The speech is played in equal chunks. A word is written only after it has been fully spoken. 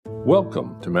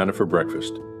Welcome to Manna for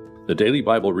Breakfast, the daily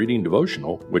Bible reading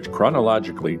devotional which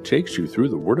chronologically takes you through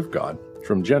the Word of God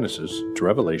from Genesis to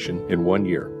Revelation in 1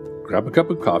 year. Grab a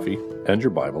cup of coffee and your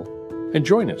Bible and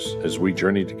join us as we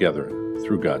journey together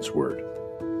through God's Word.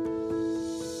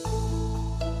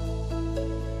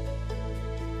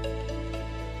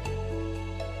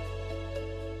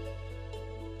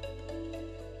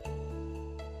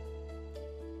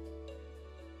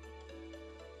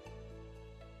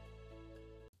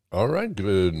 All right,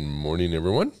 good morning,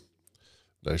 everyone.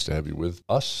 Nice to have you with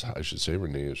us. I should say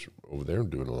Renee is over there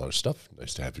doing a lot of stuff.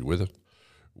 Nice to have you with us.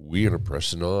 We are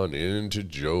pressing on into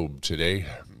Job today,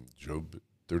 Job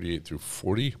 38 through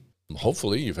 40.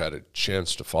 Hopefully you've had a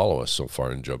chance to follow us so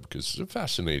far in Job because it's a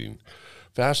fascinating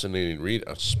read,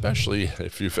 especially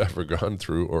if you've ever gone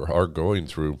through or are going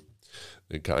through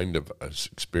the kind of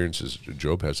experiences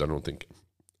Job has. I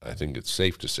think it's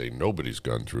safe to say nobody's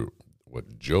gone through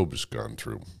what Job has gone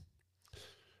through.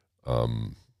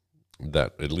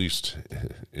 That at least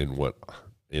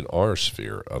in our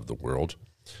sphere of the world,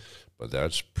 but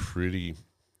that's pretty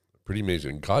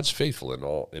amazing. God's faithful in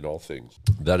all things.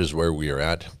 That is where we are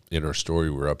at in our story.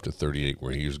 We're up to 38,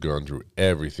 where he's gone through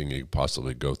everything he could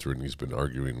possibly go through, and he's been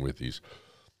arguing with these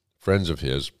friends of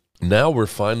his. Now we're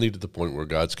finally to the point where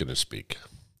God's going to speak.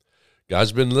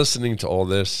 God's been listening to all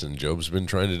this, and Job's been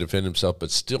trying to defend himself,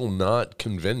 but still not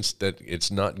convinced that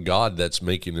it's not God that's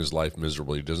making his life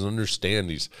miserable. He doesn't understand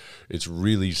it's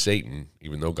really Satan,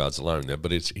 even though God's allowing that,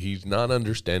 but he's not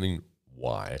understanding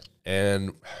why.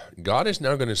 And God is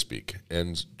now going to speak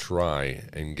and try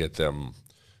and get them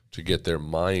to get their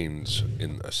minds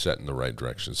set in the right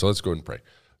direction. So let's go and pray.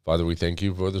 Father, we thank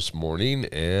you for this morning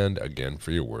and again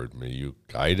for your word. May you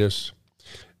guide us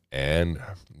and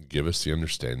give us the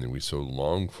understanding we so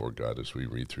long for, God, as we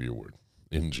read through your word.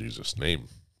 In Jesus' name.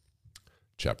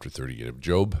 Chapter 38 of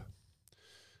Job.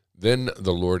 Then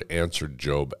the Lord answered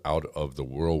Job out of the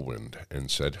whirlwind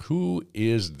and said, "Who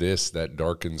is this that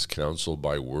darkens counsel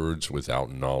by words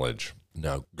without knowledge?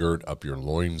 Now gird up your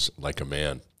loins like a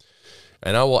man.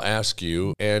 And I will ask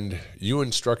you, and you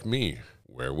instruct me.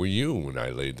 Where were you when I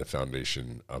laid the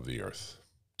foundation of the earth?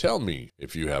 Tell me,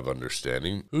 if you have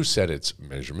understanding, who set its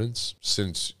measurements,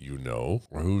 since you know,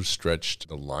 or who stretched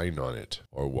the line on it,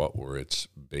 or what were its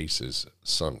bases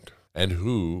sunk, and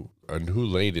who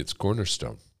laid its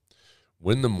cornerstone?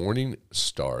 When the morning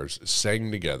stars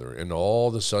sang together, and all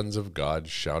the sons of God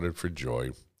shouted for joy,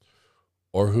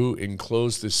 or who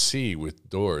enclosed the sea with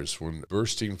doors when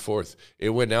bursting forth it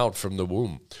went out from the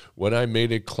womb, when I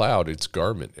made a cloud its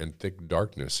garment and thick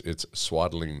darkness its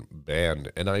swaddling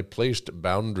band, and I placed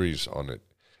boundaries on it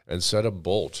and set a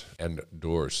bolt and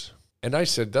doors. And I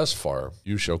said, thus far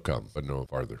you shall come, but no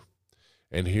farther,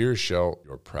 and here shall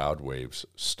your proud waves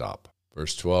stop."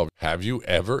 Verse 12, have you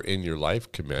ever in your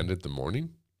life commanded the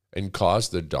morning and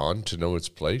caused the dawn to know its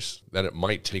place, that it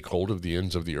might take hold of the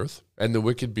ends of the earth, and the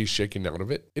wicked be shaken out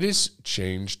of it? It is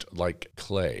changed like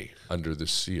clay under the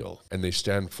seal, and they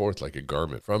stand forth like a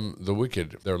garment. From the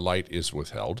wicked their light is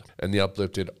withheld, and the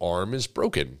uplifted arm is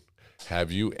broken.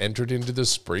 Have you entered into the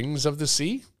springs of the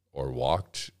sea, or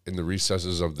walked in the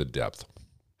recesses of the depth?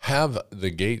 Have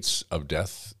the gates of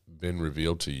death been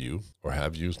revealed to you, or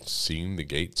have you seen the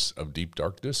gates of deep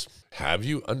darkness? Have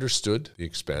you understood the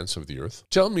expanse of the earth?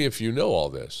 Tell me if you know all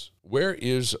this. Where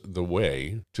is the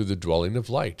way to the dwelling of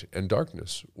light and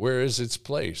darkness? Where is its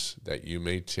place, that you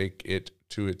may take it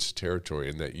to its territory,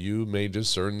 and that you may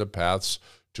discern the paths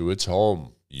to its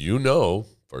home? You know,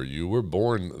 for you were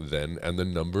born then, and the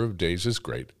number of days is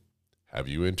great. Have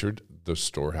you entered the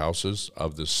storehouses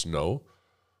of the snow,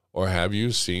 or have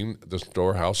you seen the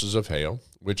storehouses of hail,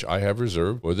 which I have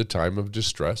reserved for the time of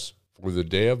distress, for the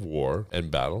day of war and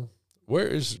battle? Where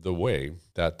is the way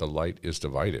that the light is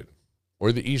divided,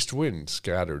 or the east wind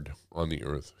scattered on the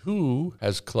earth? Who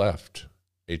has cleft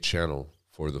a channel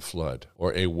for the flood,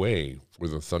 or a way for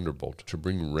the thunderbolt, to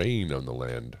bring rain on the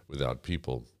land without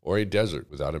people, or a desert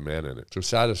without a man in it, to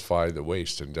satisfy the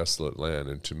waste and desolate land,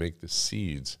 and to make the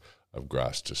seeds of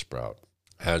grass to sprout?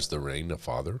 Has the rain a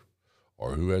father?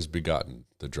 Or who has begotten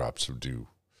the drops of dew?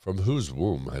 From whose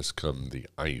womb has come the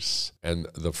ice and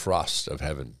the frost of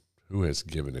heaven? Who has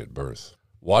given it birth?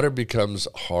 Water becomes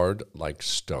hard like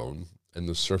stone, and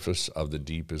the surface of the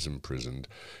deep is imprisoned.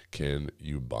 Can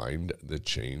you bind the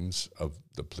chains of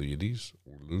the Pleiades,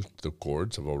 or loose the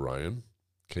cords of Orion?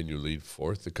 Can you lead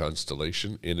forth the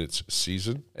constellation in its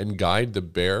season and guide the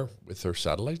bear with her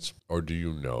satellites? Or do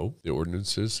you know the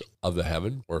ordinances of the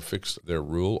heaven, or fix their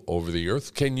rule over the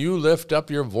earth? Can you lift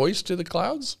up your voice to the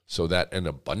clouds so that an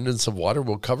abundance of water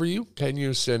will cover you? Can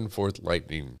you send forth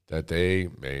lightning that they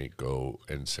may go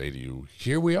and say to you,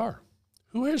 here we are?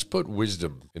 Who has put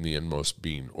wisdom in the inmost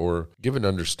being, or given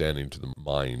understanding to the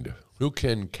mind? Who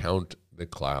can count the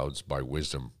clouds by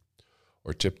wisdom,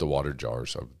 or tip the water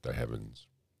jars of the heavens?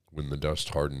 When the dust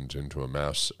hardens into a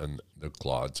mass and the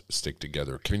clods stick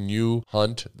together, can you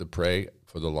hunt the prey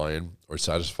for the lion, or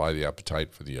satisfy the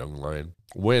appetite for the young lion?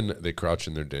 When they crouch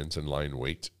in their dens and lie in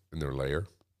wait in their lair?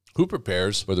 Who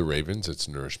prepares for the ravens its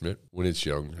nourishment, when its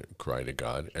young cry to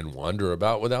God, and wander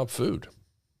about without food?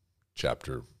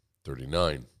 Chapter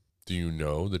 39. Do you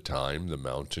know the time the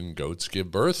mountain goats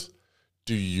give birth?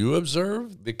 Do you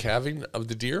observe the calving of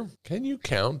the deer? Can you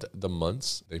count the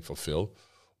months they fulfill?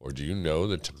 Or do you know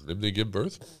the time they give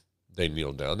birth? They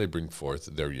kneel down, they bring forth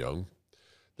their young.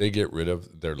 They get rid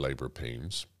of their labor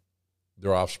pains.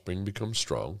 Their offspring become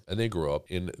strong, and they grow up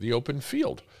in the open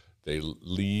field. They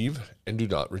leave and do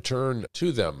not return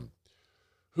to them.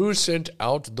 Who sent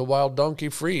out the wild donkey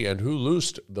free, and who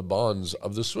loosed the bonds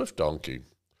of the swift donkey?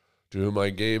 To whom I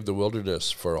gave the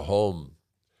wilderness for a home,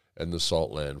 and the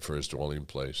salt land for his dwelling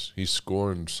place. He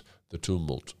scorns the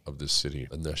tumult of the city,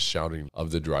 and the shouting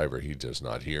of the driver he does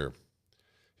not hear.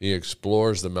 He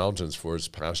explores the mountains for his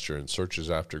pasture, and searches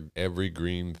after every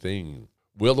green thing.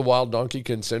 Will the wild donkey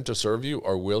consent to serve you,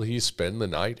 or will he spend the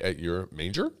night at your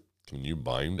manger? Can you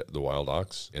bind the wild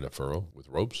ox in a furrow with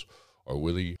ropes, or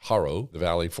will he harrow the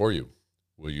valley for you?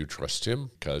 Will you trust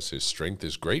him, because his strength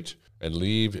is great, and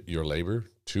leave your labor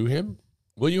to him?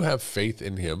 Will you have faith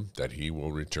in him, that he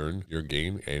will return your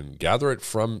gain and gather it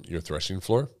from your threshing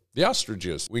floor? The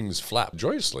ostrich's wings flap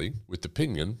joyously with the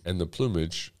pinion and the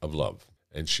plumage of love.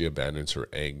 And she abandons her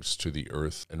eggs to the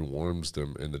earth and warms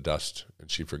them in the dust,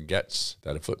 and she forgets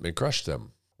that a foot may crush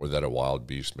them, or that a wild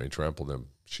beast may trample them.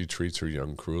 She treats her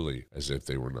young cruelly, as if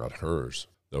they were not hers.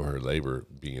 Though her labor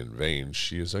be in vain,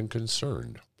 she is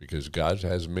unconcerned, because God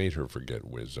has made her forget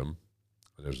wisdom,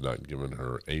 and has not given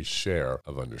her a share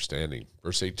of understanding.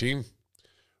 Verse 18,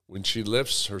 when she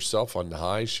lifts herself on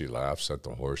high, she laughs at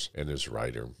the horse and his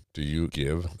rider. Do you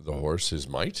give the horse his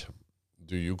might?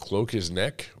 Do you cloak his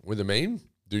neck with a mane?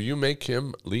 Do you make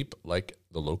him leap like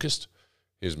the locust?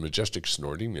 His majestic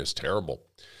snorting is terrible.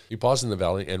 He paws in the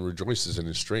valley and rejoices in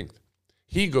his strength.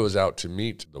 He goes out to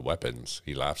meet the weapons.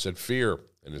 He laughs at fear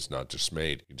and is not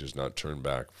dismayed. He does not turn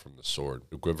back from the sword.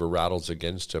 The quiver rattles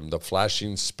against him, the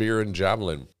flashing spear and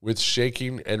javelin. With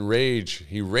shaking and rage,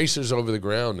 he races over the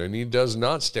ground, and he does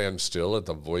not stand still at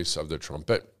the voice of the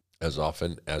trumpet. As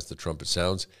often as the trumpet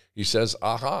sounds, he says,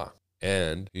 "Aha!"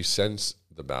 And he scents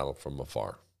the battle from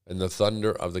afar, and the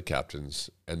thunder of the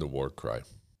captains and the war cry.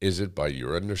 Is it by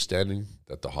your understanding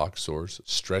that the hawk soars,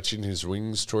 stretching his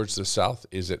wings towards the south?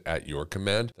 Is it at your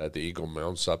command that the eagle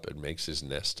mounts up and makes his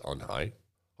nest on high?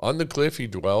 On the cliff he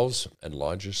dwells and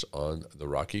lodges on the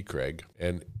rocky crag,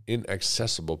 an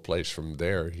inaccessible place. From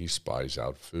there he spies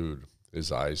out food.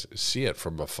 His eyes see it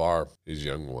from afar. His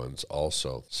young ones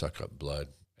also suck up blood,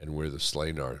 and where the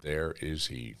slain are, there is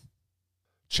he.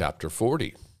 Chapter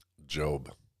 40,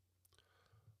 Job.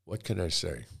 What can I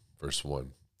say? Verse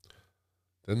 1.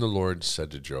 Then the Lord said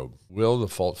to Job, will the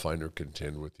fault finder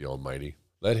contend with the Almighty?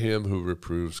 Let him who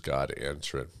reproves God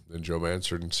answer it. Then Job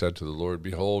answered and said to the Lord,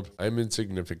 behold, I am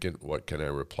insignificant. What can I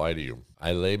reply to you?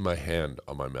 I lay my hand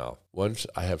on my mouth. Once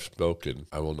I have spoken,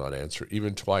 I will not answer,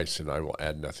 even twice, and I will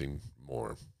add nothing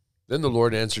more. Then the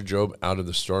Lord answered Job out of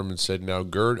the storm and said, now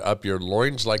gird up your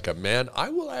loins like a man. I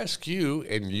will ask you,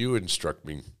 and you instruct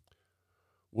me.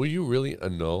 Will you really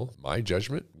annul my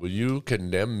judgment? Will you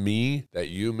condemn me that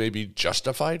you may be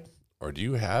justified? Or do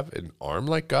you have an arm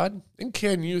like God? And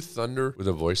can you thunder with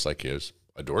a voice like his?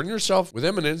 Adorn yourself with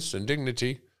eminence and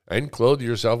dignity, and clothe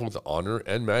yourself with honor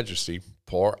and majesty.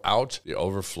 Pour out the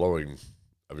overflowing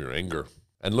of your anger,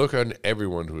 and look on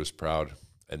everyone who is proud,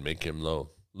 and make him low.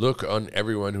 Look on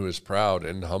everyone who is proud,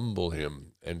 and humble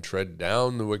him, and tread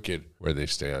down the wicked where they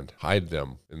stand. Hide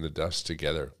them in the dust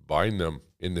together. Bind them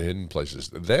in the hidden places.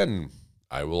 Then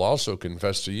I will also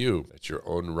confess to you that your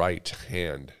own right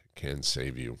hand can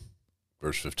save you.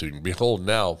 Verse 15, behold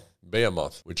now,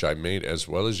 Behemoth, which I made as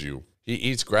well as you, he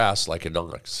eats grass like an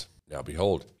ox. Now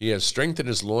behold, he has strength in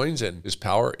his loins, and his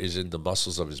power is in the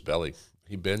muscles of his belly.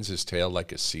 He bends his tail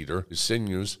like a cedar. His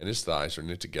sinews and his thighs are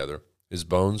knit together. His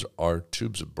bones are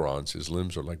tubes of bronze. His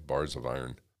limbs are like bars of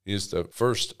iron. He is the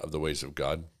first of the ways of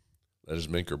God. Let his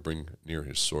maker bring near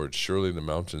his sword. Surely the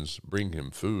mountains bring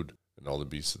him food, and all the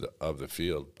beasts of the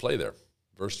field play there.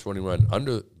 Verse 21,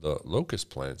 under the locust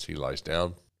plants he lies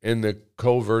down. In the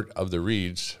covert of the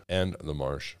reeds and the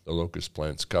marsh, the locust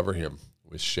plants cover him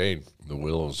with shade. The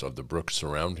willows of the brook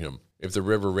surround him. If the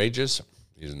river rages,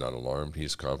 he is not alarmed. He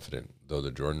is confident, though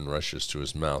the Jordan rushes to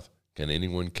his mouth. Can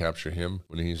anyone capture him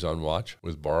when he is on watch?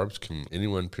 With barbs, can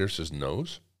anyone pierce his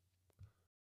nose?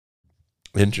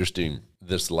 Interesting,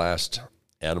 this last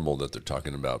animal that they're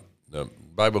talking about,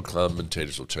 Bible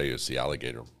commentators will tell you it's the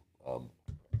alligator.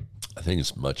 I think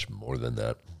it's much more than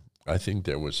that. I think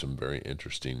there was some very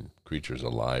interesting creatures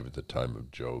alive at the time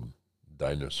of Job,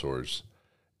 dinosaurs,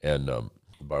 and the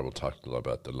Bible talked a lot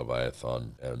about the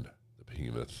Leviathan and the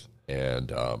behemoth,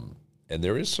 and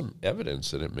there is some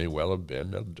evidence that it may well have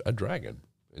been a dragon.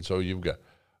 And so you've got,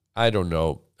 I don't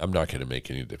know, I'm not going to make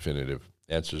any definitive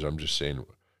answers. I'm just saying,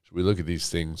 as we look at these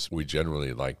things, we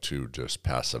generally like to just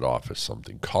pass it off as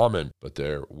something common, but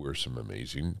there were some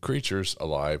amazing creatures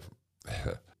alive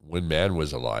when man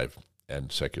was alive.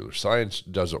 And secular science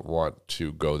doesn't want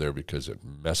to go there because it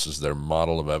messes their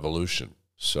model of evolution.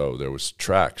 So there was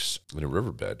tracks in a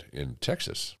riverbed in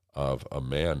Texas of a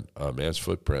man's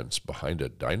footprints behind a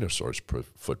dinosaur's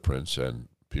footprints, and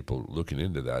people looking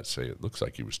into that say it looks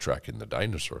like he was tracking the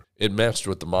dinosaur. It messed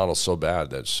with the model so bad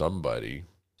that somebody,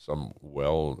 some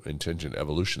well-intentioned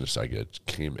evolutionist, I guess,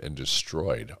 came and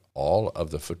destroyed all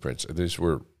of the footprints. And these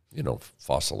were,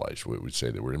 fossilized. We would say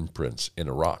they were imprints in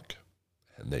a rock.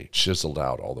 And they chiseled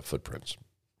out all the footprints.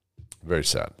 Very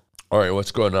sad. All right,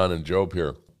 what's going on in Job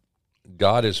here?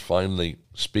 God is finally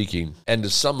speaking. And to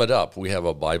sum it up, we have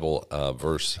a Bible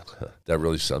verse that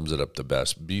really sums it up the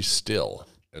best. Be still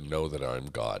and know that I am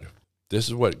God. This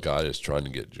is what God is trying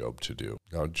to get Job to do.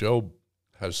 Now, Job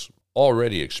has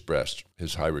already expressed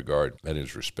his high regard and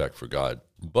his respect for God,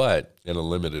 but in a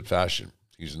limited fashion.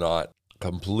 He's not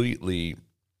completely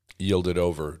yielded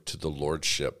over to the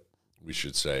lordship, we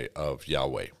should say, of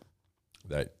Yahweh,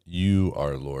 that you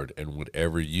are Lord, and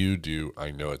whatever you do,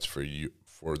 I know it's for you,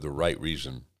 for the right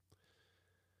reason,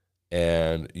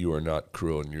 and you are not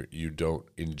cruel, and you don't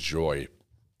enjoy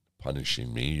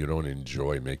punishing me, you don't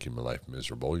enjoy making my life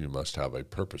miserable, you must have a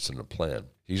purpose and a plan.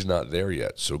 He's not there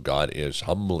yet, so God is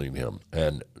humbling him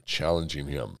and challenging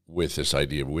him with this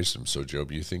idea of wisdom. So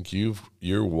Job, you think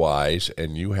you're wise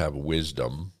and you have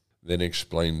wisdom, then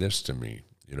explain this to me,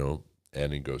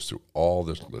 And he goes through all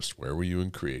this list. Where were you in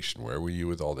creation? Where were you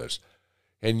with all this?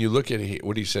 And you look at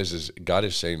what he says is, God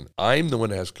is saying, I'm the one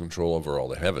that has control over all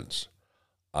the heavens.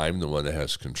 I'm the one that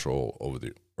has control over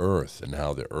the earth and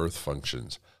how the earth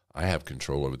functions. I have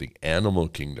control over the animal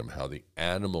kingdom, how the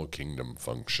animal kingdom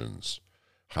functions,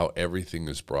 how everything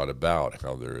is brought about,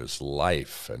 how there is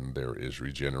life and there is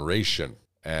regeneration.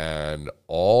 And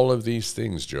all of these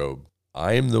things, Job,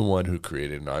 I am the one who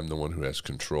created, and I'm the one who has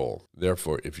control.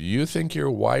 Therefore, if you think you're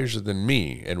wiser than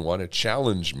me and want to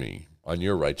challenge me on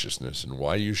your righteousness and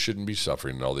why you shouldn't be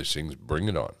suffering and all these things, bring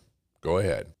it on. Go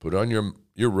ahead. Put on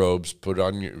your robes,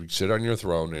 sit on your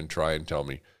throne and try and tell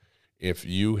me if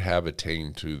you have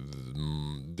attained to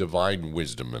divine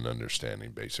wisdom and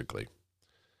understanding, basically.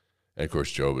 And, of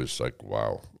course, Job is like,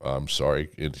 wow, I'm sorry.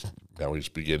 Now he's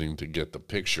beginning to get the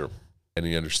picture, and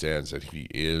he understands that he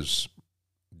is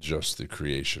just the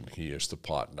creation. He is the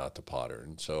pot, not the potter.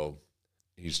 And so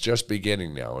he's just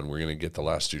beginning now, and we're going to get the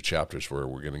last 2 chapters where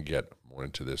we're going to get more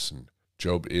into this. And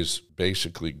Job is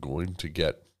basically going to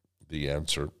get the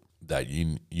answer that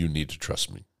you need to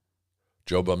trust me.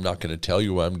 Job, I'm not going to tell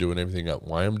you why I'm doing everything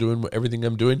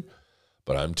I'm doing,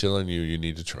 but I'm telling you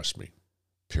need to trust me,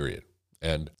 period.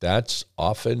 And that's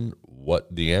often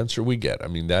what the answer we get. I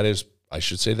mean, that is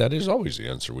always the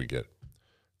answer we get.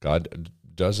 God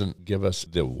doesn't give us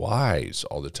the whys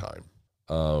all the time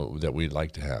that we'd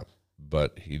like to have,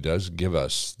 but he does give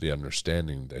us the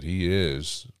understanding that he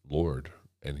is Lord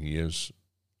and he is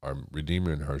our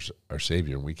Redeemer and our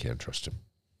Savior, and we can trust him.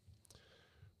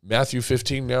 Matthew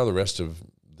 15 now, the rest of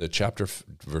the chapter,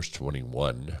 verse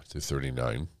 21 to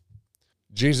 39.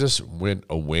 Jesus went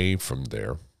away from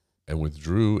there and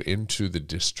withdrew into the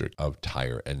district of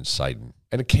Tyre and Sidon.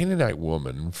 And a Canaanite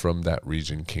woman from that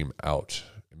region came out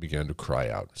and began to cry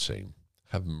out, saying,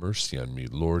 "Have mercy on me,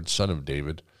 Lord, Son of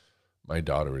David. My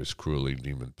daughter is cruelly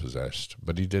demon-possessed."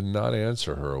 But he did not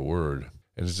answer her a word.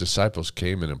 And his disciples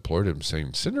came and implored him,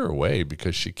 saying, "Send her away,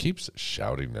 because she keeps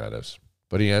shouting at us."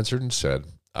 But he answered and said,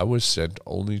 "I was sent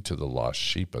only to the lost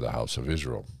sheep of the house of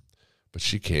Israel." But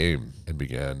she came and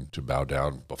began to bow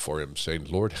down before him,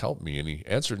 saying, "Lord, help me." And he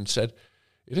answered and said,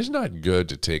 "It is not good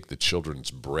to take the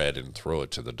children's bread and throw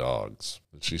it to the dogs."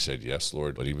 And she said, "Yes,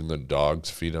 Lord, but even the dogs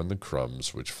feed on the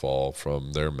crumbs which fall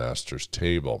from their master's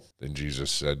table." Then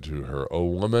Jesus said to her, "O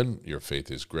woman, your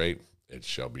faith is great. It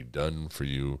shall be done for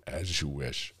you as you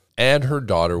wish." And her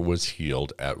daughter was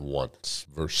healed at once.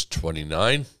 Verse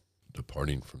 29,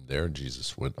 departing from there,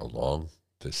 Jesus went along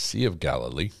the Sea of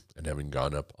Galilee, and having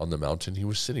gone up on the mountain, he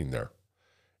was sitting there.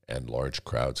 And large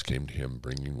crowds came to him,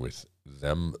 bringing with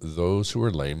them those who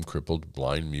were lame, crippled,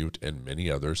 blind, mute, and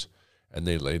many others, and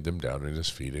they laid them down at his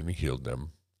feet, and he healed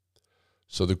them.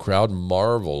 So the crowd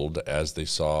marveled as they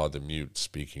saw the mute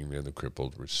speaking and the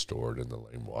crippled restored and the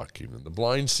lame walking and the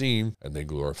blind seeing, and they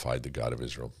glorified the God of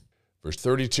Israel. Verse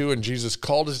 32, and Jesus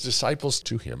called his disciples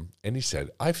to him, and he said,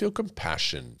 I feel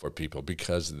compassion for people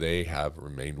because they have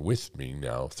remained with me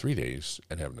now 3 days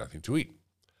and have nothing to eat.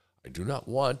 I do not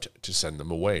want to send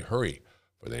them away. Hurry,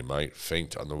 for they might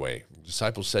faint on the way. The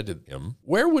disciples said to him,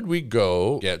 where would we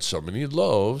go get so many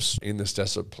loaves in this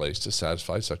desolate place to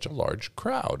satisfy such a large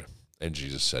crowd? And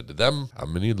Jesus said to them, how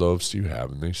many loaves do you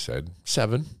have? And they said,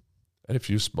 7, and a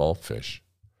few small fish.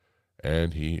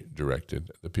 And he directed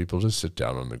the people to sit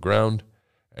down on the ground.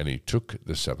 And he took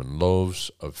the 7 loaves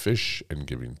of fish, and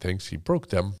giving thanks, he broke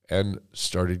them and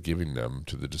started giving them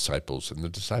to the disciples. And the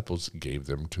disciples gave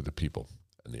them to the people.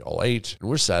 And they all ate and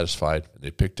were satisfied. And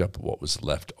they picked up what was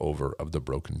left over of the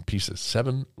broken pieces,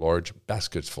 7 large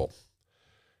baskets full.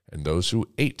 And those who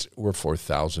ate were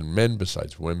 4,000 men,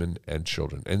 besides women and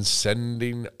children. And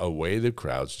sending away the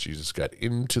crowds, Jesus got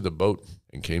into the boat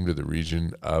and came to the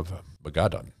region of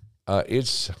Magadan.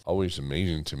 It's always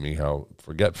amazing to me how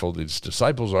forgetful these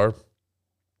disciples are.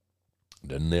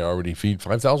 Didn't they already feed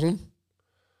 5,000?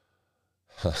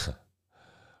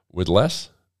 With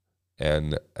less?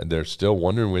 And they're still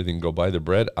wondering where they can go buy the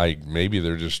bread. Maybe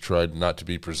they're just trying not to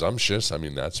be presumptuous. I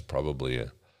mean, that's probably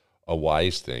a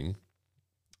wise thing.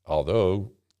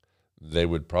 Although they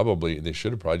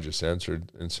should have probably just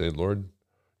answered and said, Lord,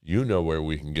 you know where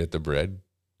we can get the bread.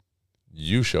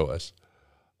 You show us.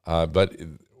 But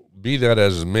be that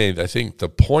as it may, I think the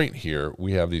point here,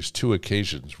 we have these 2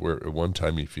 occasions where at one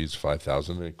time he feeds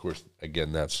 5,000. And of course,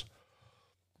 again, that's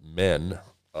men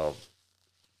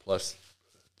plus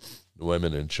the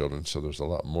women and children. So there's a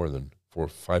lot more than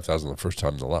 5,000 the first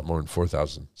time and a lot more than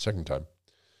 4,000 second time.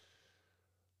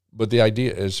 But the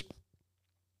idea is,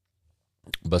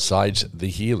 besides the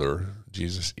healer,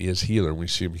 Jesus is healer. We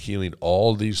see him healing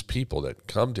all these people that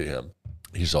come to him.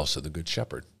 He's also the good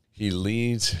shepherd. He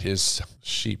leads his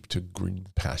sheep to green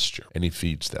pasture, and he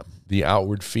feeds them. The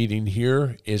outward feeding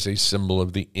here is a symbol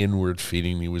of the inward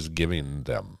feeding he was giving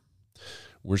them.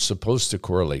 We're supposed to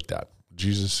correlate that.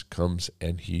 Jesus comes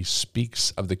and he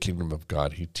speaks of the kingdom of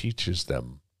God. He teaches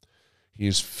them. He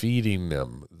is feeding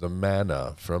them the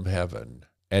manna from heaven.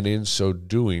 And in so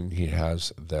doing, he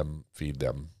has them feed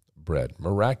them bread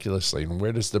miraculously. And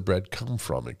where does the bread come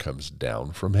from? It comes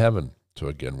down from heaven. So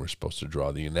again, we're supposed to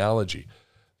draw the analogy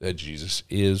that Jesus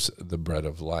is the bread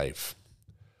of life.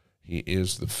 He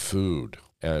is the food.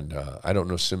 And I don't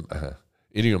know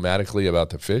idiomatically about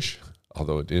the fish,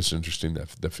 although it is interesting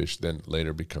that the fish then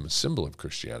later become a symbol of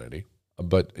Christianity.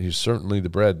 But he's certainly the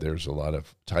bread. There's a lot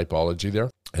of typology there.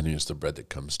 And he is the bread that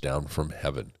comes down from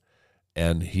heaven.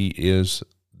 And he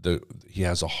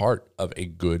has a heart of a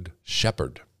good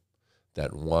shepherd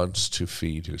that wants to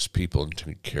feed his people and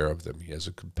take care of them. He has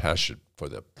a compassion for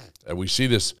them. And we see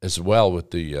this as well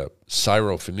with the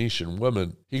Syro-Phoenician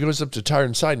woman. He goes up to Tyre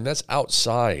and Sidon. That's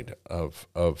outside of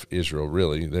Israel,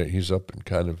 really. He's up in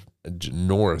kind of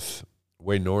north,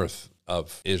 way north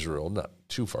of Israel, not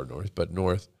too far north, but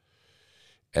north.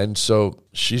 And so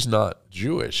she's not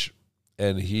Jewish.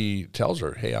 And he tells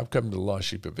her, hey, I've come to the lost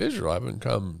sheep of Israel. I haven't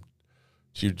come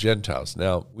to you Gentiles.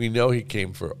 Now, we know he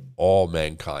came for all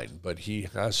mankind, but he's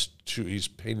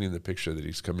painting the picture that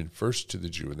he's coming first to the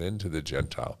Jew and then to the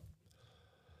Gentile.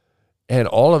 And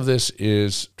all of this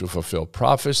is to fulfill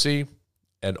prophecy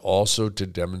and also to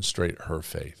demonstrate her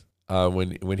faith.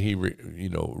 When he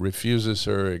refuses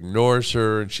her, ignores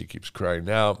her, and she keeps crying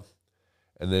out,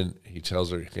 and then he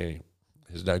tells her, hey,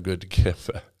 it's not good to give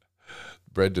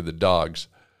bread to the dogs.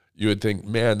 You would think,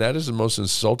 man, that is the most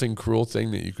insulting, cruel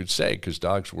thing that you could say, because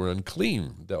dogs were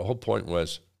unclean. The whole point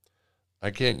was, I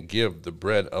can't give the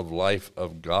bread of life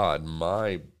of God,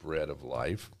 my bread of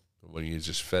life, when he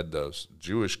just fed those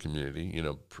Jewish community,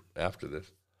 after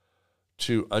this,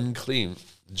 to unclean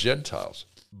Gentiles.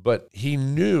 But he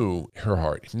knew her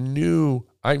heart.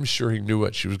 I'm sure he knew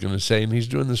what she was going to say, and he's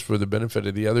doing this for the benefit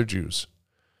of the other Jews,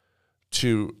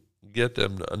 to get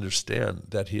them to understand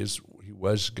that he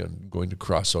was going to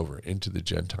cross over into the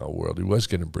Gentile world. He was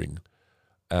going to bring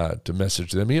the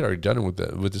message to them. He had already done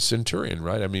it with the centurion,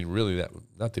 right? I mean, really,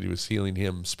 not that he was healing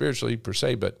him spiritually per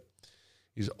se, but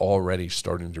he's already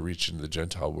starting to reach into the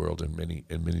Gentile world in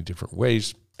many different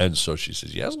ways. And so she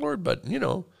says, yes, Lord, but,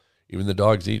 even the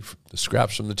dogs eat the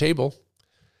scraps from the table.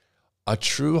 A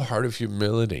true heart of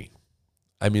humility.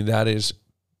 I mean, that is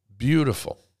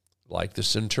beautiful. Like the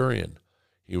centurion.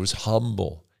 He was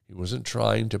humble. He wasn't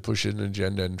trying to push an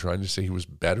agenda and trying to say he was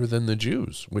better than the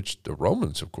Jews, which the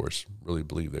Romans, of course, really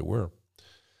believed they were.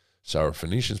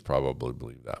 Syro-Phoenicians probably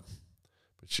believed that.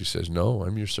 But she says, no,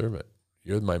 I'm your servant.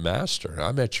 You're my master.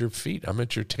 I'm at your feet. I'm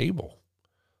at your table.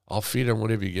 I'll feed on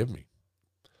whatever you give me.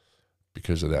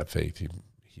 Because of that faith,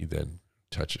 he then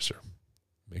touches her,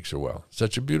 makes her well.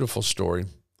 Such a beautiful story.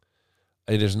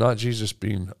 It is not Jesus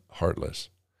being heartless.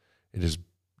 It is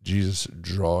Jesus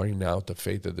drawing out the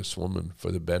faith of this woman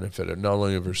for the benefit of not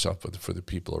only of herself, but for the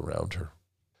people around her.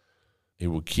 He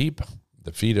will keep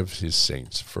the feet of his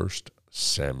saints. 1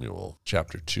 Samuel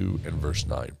chapter 2 and verse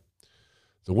 9.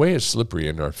 The way is slippery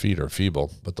and our feet are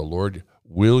feeble, but the Lord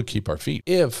will keep our feet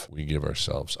if we give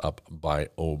ourselves up by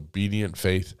obedient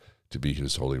faith to be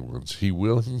his holy ones. He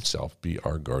will himself be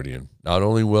our guardian. Not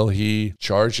only will he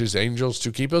charge his angels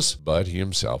to keep us, but he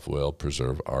himself will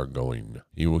preserve our going.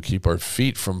 He will keep our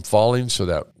feet from falling so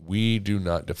that we do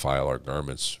not defile our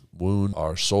garments, wound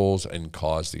our souls, and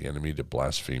cause the enemy to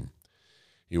blaspheme.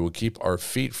 He will keep our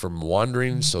feet from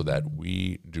wandering so that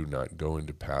we do not go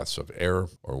into paths of error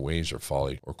or ways of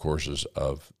folly or courses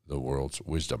of the world's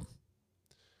wisdom.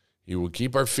 He will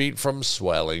keep our feet from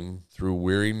swelling through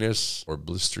weariness or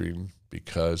blistering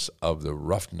because of the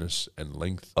roughness and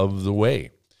length of the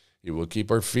way. He will keep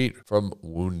our feet from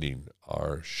wounding.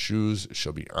 Our shoes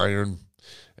shall be iron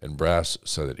and brass,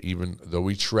 so that even though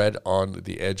we tread on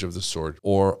the edge of the sword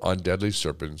or on deadly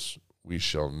serpents, we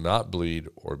shall not bleed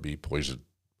or be poisoned.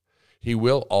 He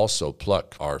will also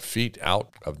pluck our feet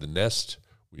out of the nest.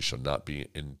 We shall not be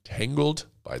entangled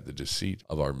by the deceit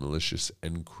of our malicious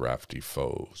and crafty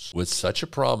foes. With such a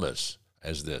promise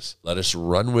as this, let us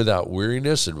run without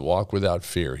weariness and walk without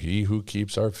fear. He who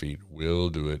keeps our feet will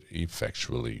do it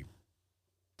effectually.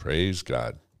 Praise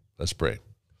God. Let's pray.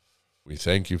 We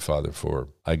thank you, Father, for,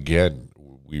 again,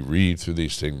 we read through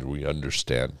these things, we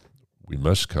understand. We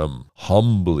must come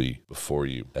humbly before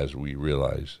you as we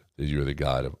realize that you're the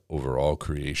God of over all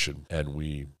creation, and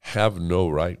we have no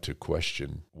right to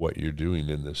question what you're doing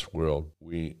in this world.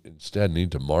 We instead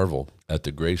need to marvel at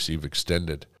the grace you've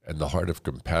extended and the heart of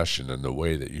compassion and the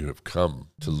way that you have come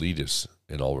to lead us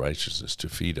in all righteousness, to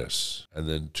feed us, and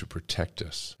then to protect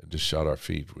us and to shod our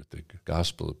feet with the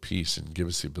gospel of peace and give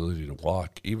us the ability to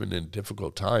walk even in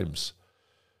difficult times,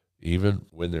 even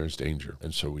when there's danger.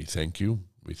 And so we thank you.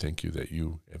 We thank you that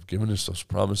you have given us those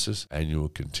promises and you will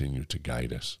continue to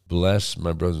guide us. Bless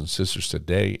my brothers and sisters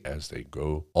today as they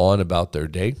go on about their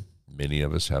day. Many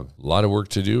of us have a lot of work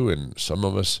to do, and some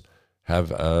of us have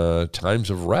times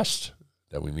of rest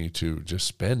that we need to just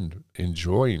spend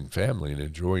enjoying family and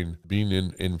enjoying being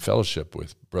in fellowship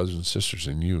with brothers and sisters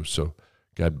in you. So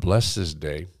God bless this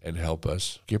day and help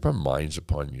us keep our minds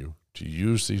upon you, to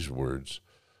use these words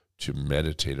to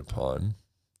meditate upon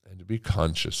and to be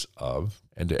conscious of,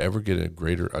 and to ever get a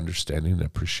greater understanding and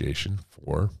appreciation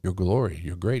for your glory,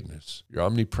 your greatness, your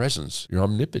omnipresence, your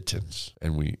omnipotence.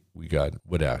 And we God,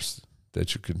 would ask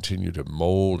that you continue to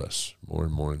mold us more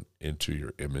and more into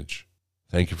your image.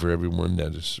 Thank you for everyone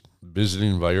that is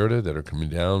visiting Vallarta, that are coming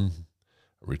down,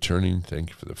 returning. Thank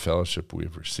you for the fellowship we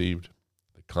have received,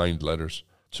 the kind letters,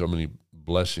 so many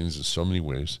blessings in so many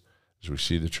ways as we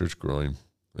see the church growing.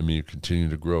 And may you continue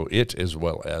to grow it as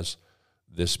well as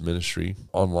this ministry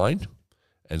online,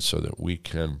 and so that we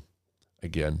can,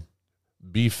 again,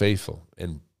 be faithful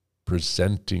in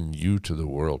presenting you to the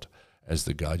world as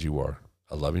the God you are,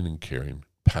 a loving and caring,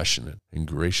 passionate and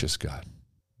gracious God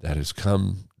that has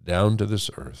come down to this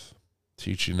earth,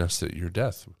 teaching us that your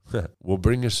death will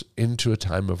bring us into a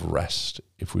time of rest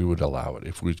if we would allow it,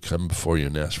 if we'd come before you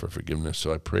and ask for forgiveness.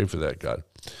 So I pray for that, God.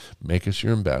 Make us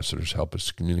your ambassadors. Help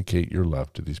us communicate your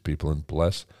love to these people, and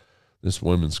bless this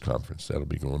women's conference that'll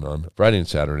be going on Friday and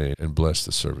Saturday, and bless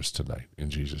the service tonight.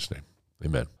 In Jesus' name,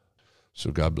 amen.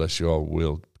 So God bless you all.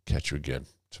 We'll catch you again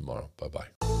tomorrow.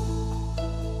 Bye-bye.